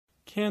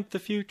Can't the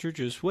future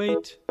just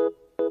wait?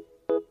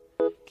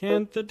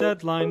 Can't the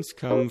deadlines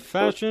come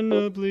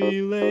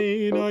fashionably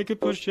late? I could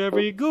push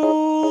every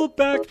goal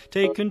back,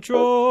 take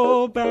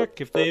control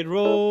back, if they'd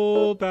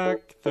roll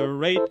back the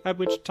rate at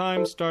which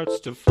time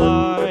starts to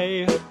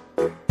fly.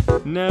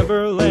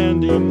 Never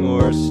landing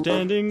or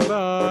standing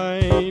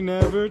by,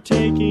 never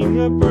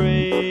taking a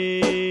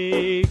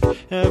break,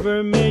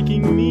 ever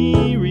making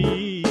me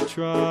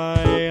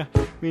retry.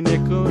 We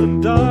nickel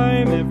and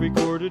dime every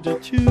quarter to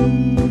two,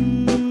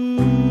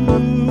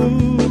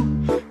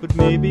 but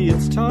maybe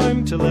it's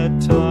time to let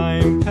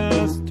time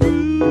pass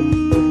through.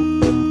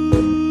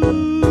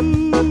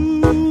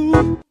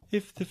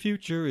 If the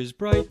future is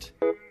bright,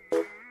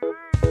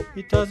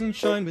 it doesn't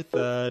shine with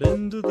that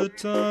end of the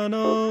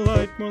tunnel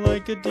light, more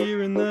like a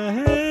deer in the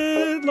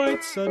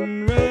headlights,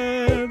 sudden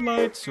red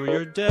lights, or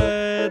your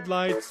dead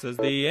lights as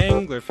the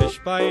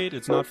anglerfish bite.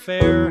 It's not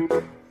fair.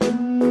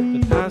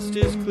 The past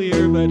is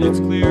clear, but it's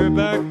clear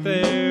back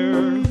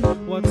there.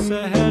 What's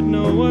ahead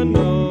no one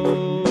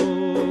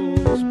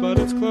knows, but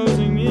it's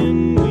closing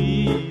in,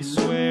 we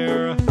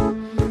swear.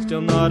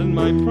 Still not in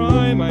my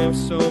prime, I have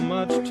so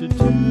much to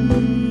do,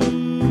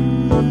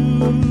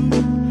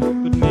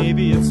 but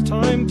maybe it's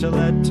time to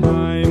let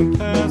time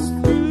pass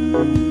through.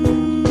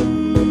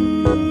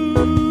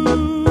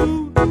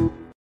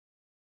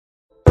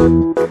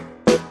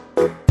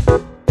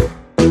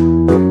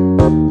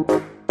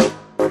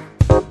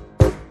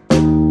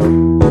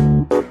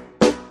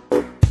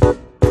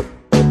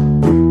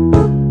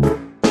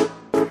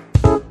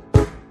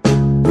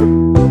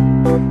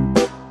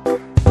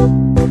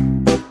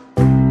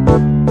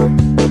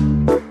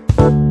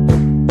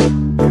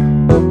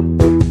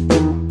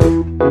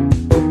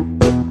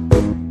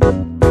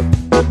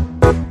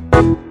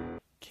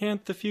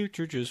 Can't the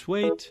future just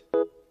wait?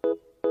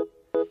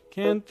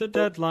 Can't the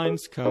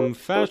deadlines come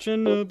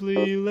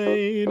fashionably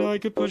late? I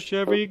could push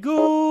every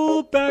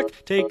goal back,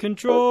 take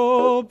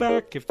control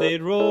back, if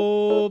they'd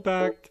roll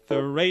back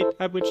the rate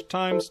at which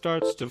time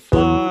starts to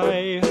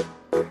fly.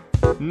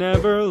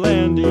 Never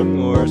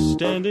landing or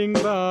standing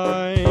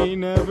by,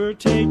 never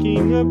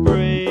taking a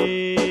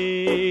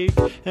break,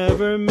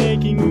 ever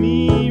making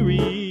me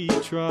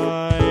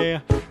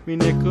retry. We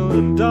nickel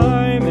and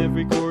dime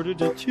every quarter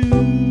to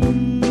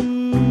two,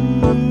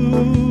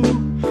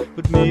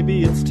 but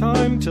maybe it's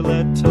time to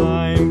let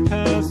time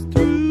pass.